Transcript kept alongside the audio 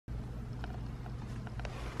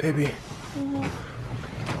Baby,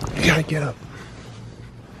 you gotta get up.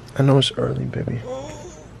 I know it's early, baby.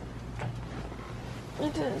 I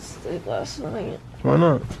didn't sleep last night. Why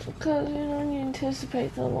not? Because, you know, you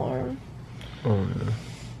anticipate the alarm. Oh, yeah.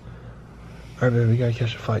 Alright, baby, we gotta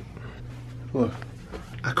catch a flight. Look,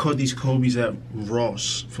 I caught these Kobe's at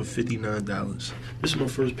Ross for $59. This is my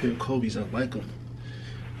first pair of Kobe's. I like them.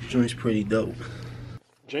 The joint's pretty dope.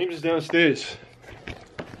 James is downstairs.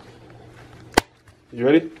 You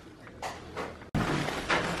ready?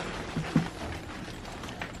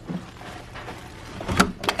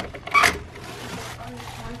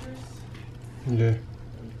 Yeah.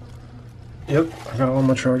 Yep, I got all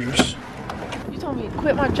my chargers. You told me to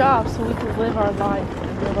quit my job so we could live our life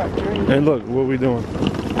and live our dreams. And look, what we doing?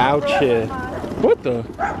 Out here. What the?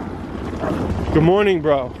 Good morning,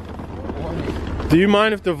 bro. Good morning. Do you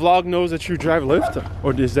mind if the vlog knows that you drive Lyft?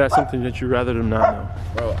 Or is that something that you'd rather them not know?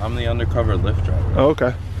 Bro, I'm the undercover Lyft driver. Oh,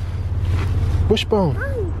 okay. Wishbone.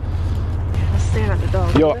 Let's stare at the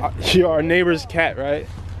dog. Yo, you're our neighbor's cat, right?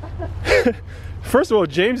 First of all,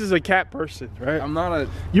 James is a cat person, right? I'm not a...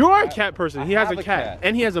 You are a cat person. He has a have a cat. cat.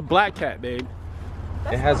 And he has a black cat, babe.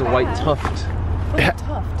 It has a white tuft. What's a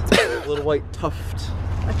tuft? A little white tuft.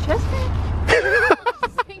 A chest hair?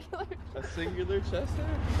 Singular. A singular chest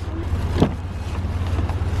hair?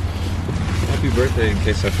 Happy birthday in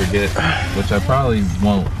case I forget, which I probably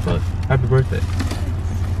won't, but happy birthday.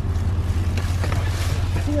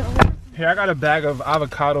 Here, I got a bag of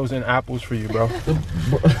avocados and apples for you, bro.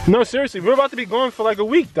 No, seriously, we're about to be going for like a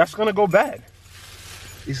week. That's gonna go bad.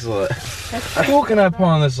 He's like, who can I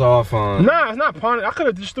pawn this off on? Nah, it's not pawn. I could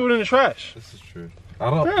have just threw it in the trash. This is true.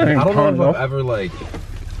 I don't know if I've ever like...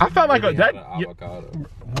 I felt like really that. had an avocado.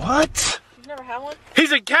 What? You've never had one?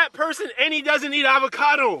 He's a cat person and he doesn't eat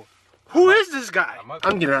avocado. Who is this guy?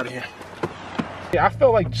 I'm getting out of here. Yeah, I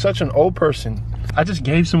felt like such an old person. I just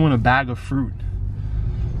gave someone a bag of fruit.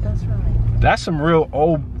 That's right. That's some real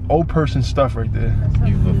old person stuff right there.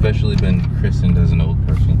 You've officially been christened as an old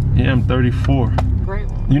person. Yeah, I'm 34. Great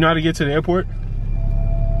one. You know how to get to the airport?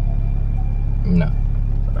 No.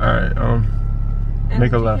 Alright,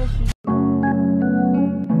 make a left.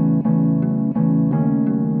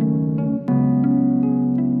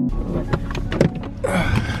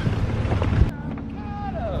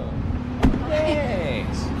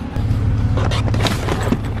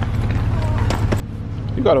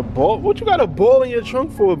 You got a ball? What you got a ball in your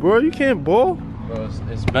trunk for, bro? You can't ball. Bro,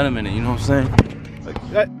 it's been a minute, you know what I'm saying? Like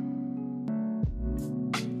that.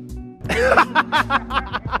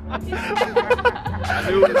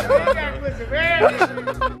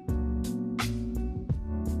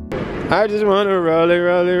 I just wanna rollie,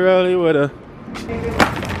 rollie, rollie with a.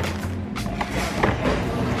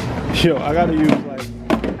 Yo, I gotta use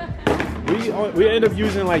like we end up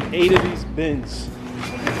using like 8 of these bins.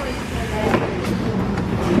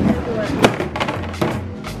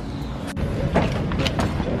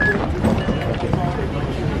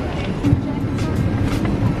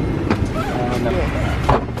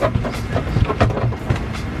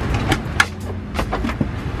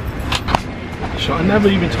 So I never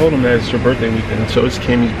even told him that it's your birthday weekend. So it's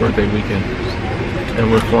Cami's birthday weekend.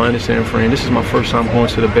 And we're flying to San Fran. This is my first time going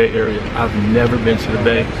to the Bay Area. I've never been to the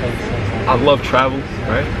Bay. I love travel,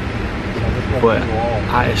 right? But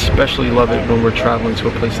I especially love it when we're traveling to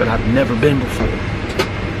a place that I've never been before.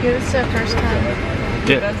 Yeah, this is our first time.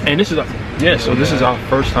 Yeah, and this is so this is our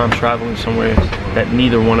first time traveling somewhere that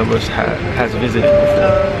neither one of us has visited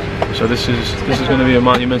before. So this is gonna be a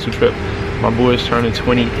monumental trip. My boy is turning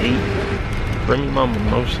 28. Bring me my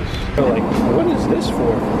mimosas. Like, what is this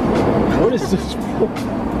for? What is this for?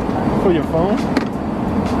 For your phone?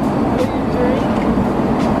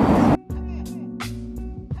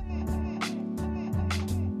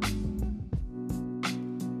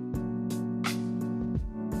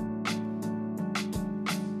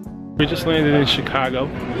 We just landed in Chicago.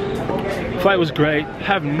 Flight was great.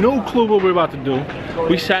 Have no clue what we're about to do.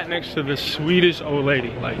 We sat next to the sweetest old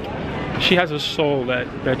lady. Like, she has a soul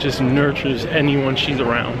that just nurtures anyone she's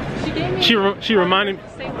around. She reminded me.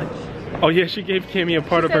 Sandwich. Oh yeah, she gave Cami a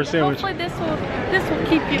part of her sandwich. Hopefully this will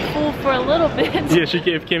keep you full for a little bit. Yeah, she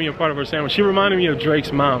gave Cami a part of her sandwich. She reminded me of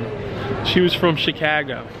Drake's mom. She was from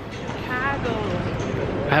Chicago. Chicago.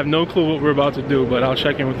 I have no clue what we're about to do, but I'll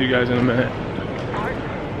check in with you guys in a minute.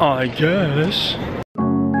 I guess.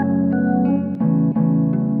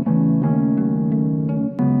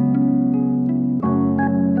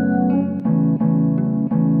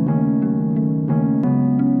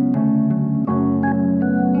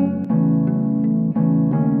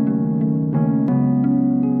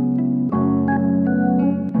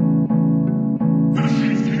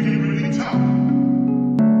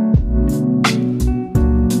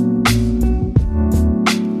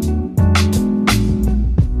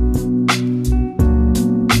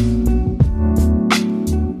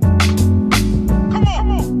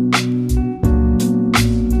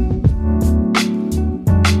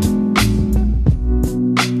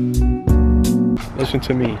 Listen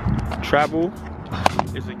to me. Travel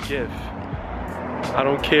is a gift. I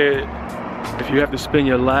don't care if you have to spend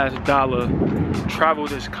your last dollar, travel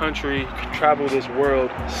this country, travel this world,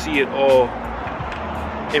 see it all.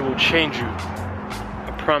 It will change you.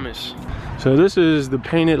 I promise. So this is the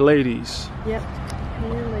Painted Ladies. Yep,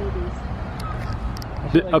 Painted Ladies.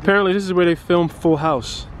 Apparently this is where they filmed Full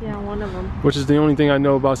House. Yeah, one of them. Which is the only thing I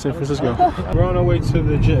know about San Francisco. We're on our way to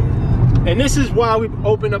the gym. And this is why we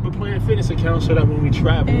opened up a Planet Fitness account, so that when we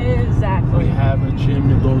travel, exactly, we have a gym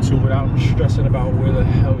to go to without stressing about where the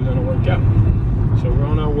hell we're gonna work out. So we're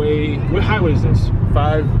on our way. What highway is this?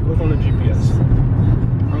 5, look on the GPS.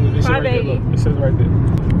 It says right there, look. It says right there.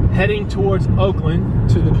 Heading towards Oakland,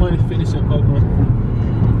 to the Planet Fitness in Oakland.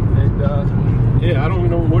 And yeah, I don't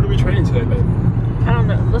know, what are we training today, babe? I don't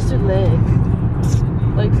know, let's do legs.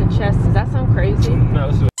 Legs and chest, does that sound crazy? No,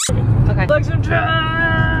 let's do it. Okay. Legs and chest!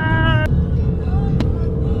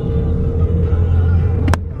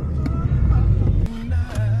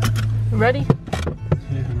 Ready?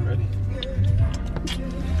 Yeah, I'm ready.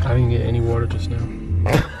 I didn't get any water just now.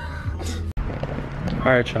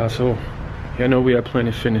 Alright, y'all, so y'all know we at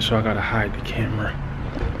Planet Fitness, so I gotta hide the camera.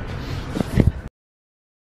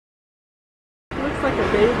 Looks like a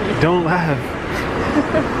baby. Don't laugh.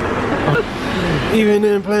 Even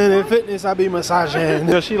in Planet Fitness, I be massaging.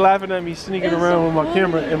 So she laughing at me sneaking around with my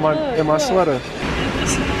camera in my sweater.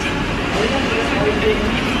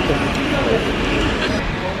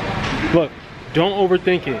 Look, don't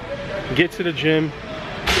overthink it. Get to the gym,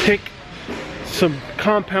 pick some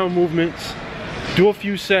compound movements, do a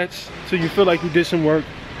few sets so you feel like you did some work,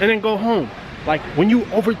 and then go home. Like, when you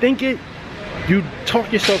overthink it, you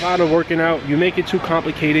talk yourself out of working out, you make it too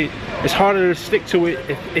complicated. It's harder to stick to it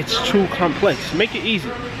if it's too complex. Make it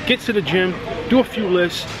easy. Get to the gym, do a few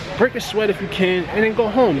lifts, break a sweat if you can, and then go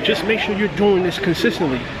home. Just make sure you're doing this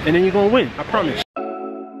consistently, and then you're gonna win, I promise.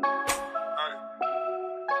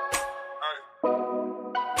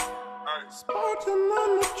 Patron on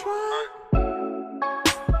the track.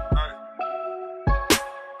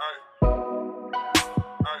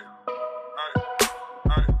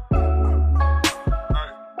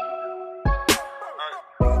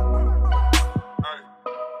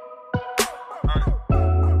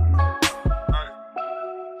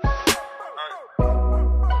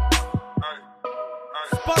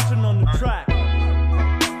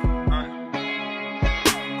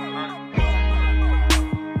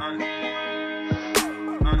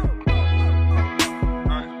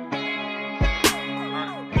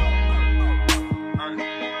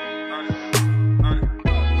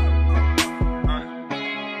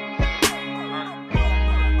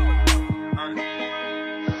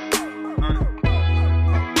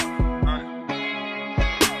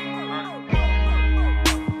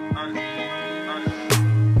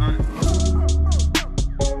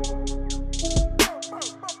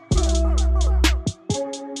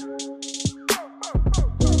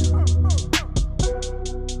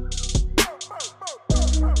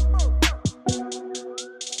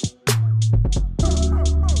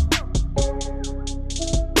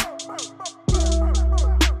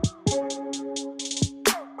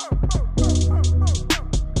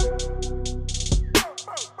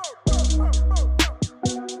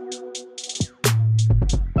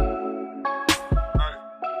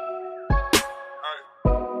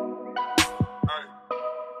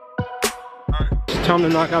 Time to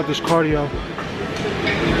knock out this cardio.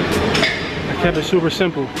 I kept it super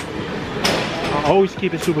simple. I always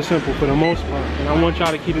keep it super simple for the most part, and I want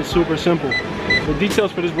y'all to keep it super simple. The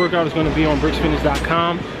details for this workout is going to be on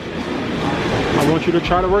brixfitness.com. I want you to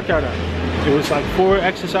try to work out at it. It was like 4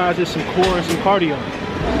 exercises, some core and some cardio.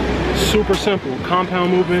 Super simple,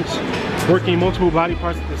 compound movements, working multiple body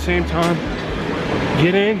parts at the same time.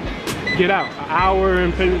 Get in, get out. An hour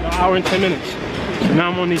and 10 minutes. So now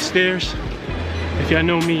I'm on these stairs. If y'all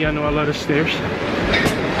know me, y'all know I love the stairs.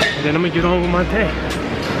 And then I'm gonna get on with my day.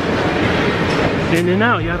 In and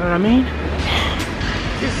out, y'all know what I mean?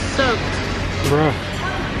 It's soaked. Bro,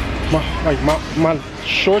 my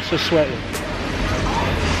shorts are sweating.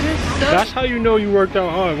 That's how you know you worked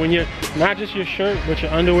out hard. When you're, not just your shirt, but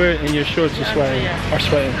your underwear and your shorts are sweating,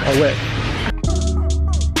 are wet.